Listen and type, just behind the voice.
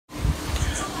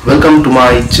Welcome to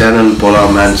my channel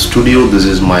Polar Man Studio. This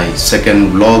is my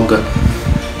second vlog.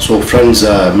 So friends,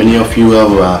 many of you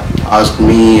have asked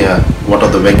me what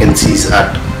are the vacancies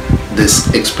at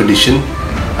this expedition,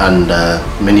 and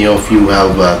many of you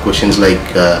have questions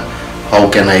like how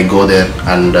can I go there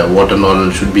and what and all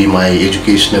should be my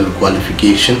educational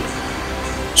qualification.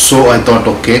 So I thought,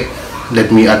 okay,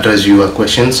 let me address your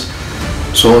questions.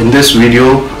 So in this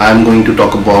video I am going to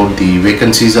talk about the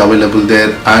vacancies available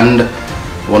there, and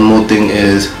one more thing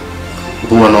is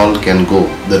who and all can go,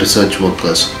 the research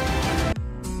workers.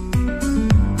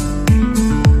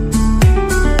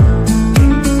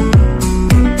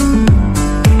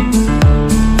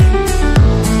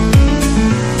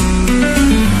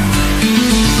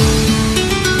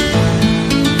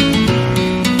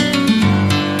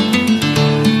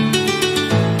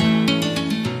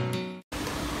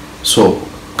 So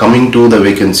coming to the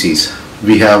vacancies,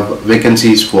 we have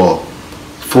vacancies for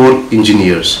 4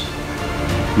 engineers,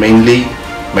 mainly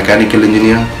mechanical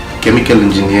engineer, chemical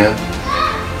engineer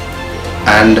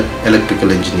and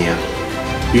electrical engineer.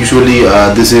 Usually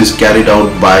this is carried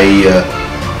out by a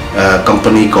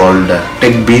company called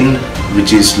TechBean,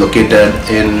 which is located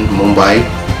in Mumbai.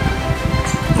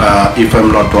 If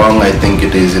I'm not wrong, I think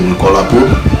it is in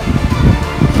Kolhapur.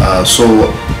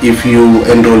 So if you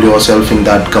enroll yourself in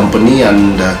that company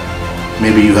and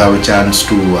maybe you have a chance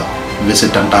to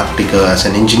visit Antarctica as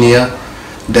an engineer,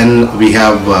 then we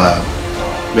have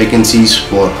vacancies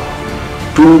for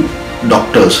 2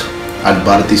 doctors at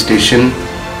Bharati station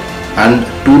and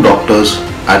 2 doctors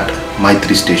at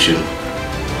Maitri station.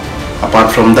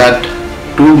 Apart from that,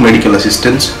 2 medical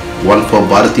assistants, one for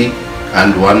Bharati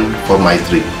and one for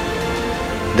Maitri.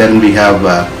 Then we have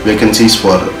vacancies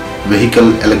for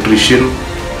vehicle electrician,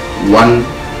 1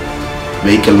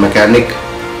 vehicle mechanic,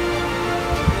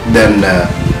 then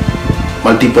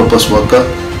multi-purpose worker,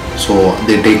 so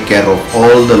they take care of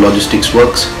all the logistics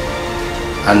works.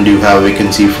 And you have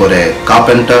vacancy for a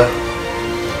carpenter,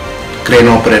 crane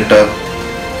operator,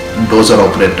 dozer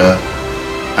operator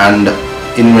and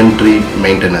inventory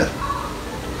maintainer.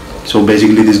 So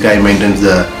basically this guy maintains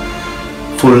the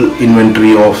full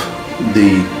inventory of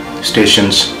the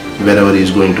stations wherever he is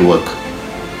going to work.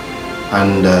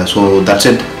 And so that's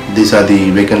it. These are the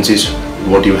vacancies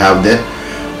what you have there.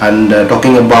 And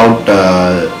talking about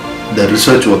the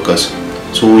research workers,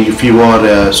 so if you are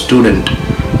a student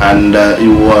and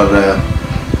you are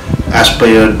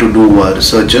aspired to do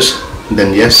researches,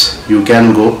 then yes, you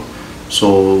can go.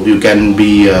 So you can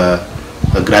be a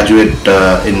graduate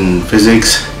in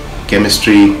physics,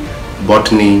 chemistry,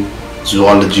 botany,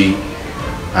 zoology,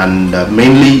 and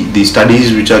mainly the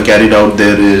studies which are carried out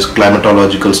there is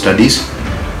climatological studies.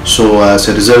 So as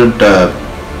a result,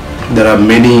 there are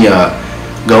many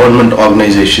government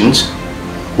organizations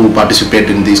who participate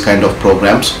in these kind of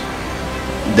programs.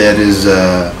 There is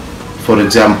for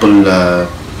example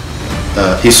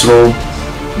ISRO,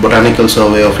 Botanical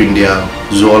Survey of India,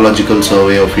 Zoological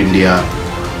Survey of India,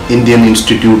 Indian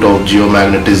Institute of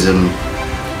Geomagnetism,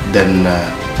 then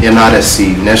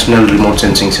NRSC, National Remote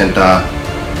Sensing Center,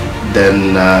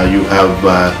 then you have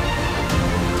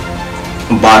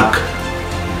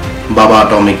Baba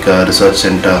Atomic Research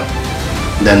Center,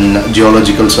 then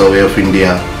Geological Survey of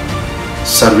India,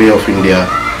 Survey of India,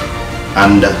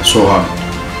 and so on.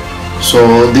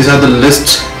 So these are the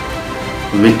lists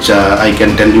which I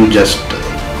can tell you just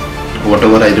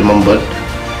whatever I remembered.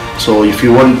 So if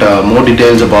you want more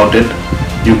details about it,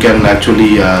 you can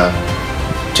actually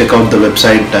check out the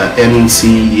website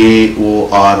ncaor.gov.in.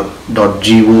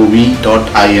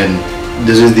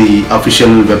 This is the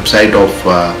official website of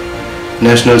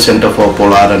National Center for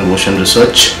Polar and Ocean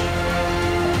Research.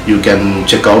 You can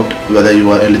check out whether you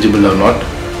are eligible or not,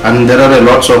 and there are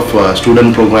lots of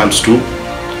student programs too.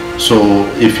 So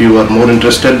if you are more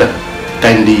interested,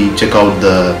 kindly check out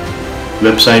the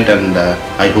website, and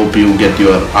I hope you get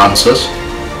your answers.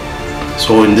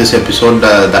 So in this episode,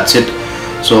 that's it.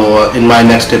 So in my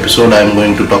next episode I am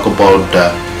going to talk about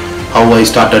how I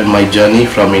started my journey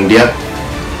from India,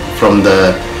 from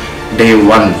the day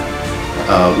 1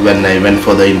 when I went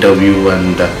for the interview,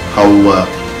 and how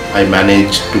I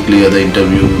managed to clear the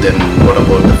interview, then what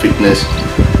about the fitness.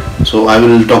 So I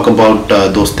will talk about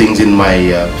those things in my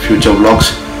future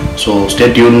vlogs. So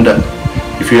stay tuned.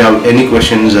 If you have any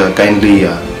questions, kindly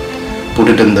put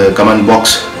it in the comment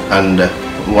box, and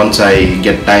once I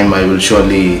get time I will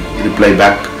surely reply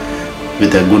back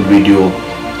with a good video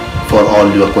for all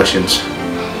your questions.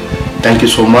 Thank you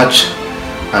so much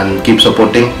and keep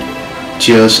supporting.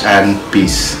 Cheers and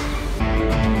peace.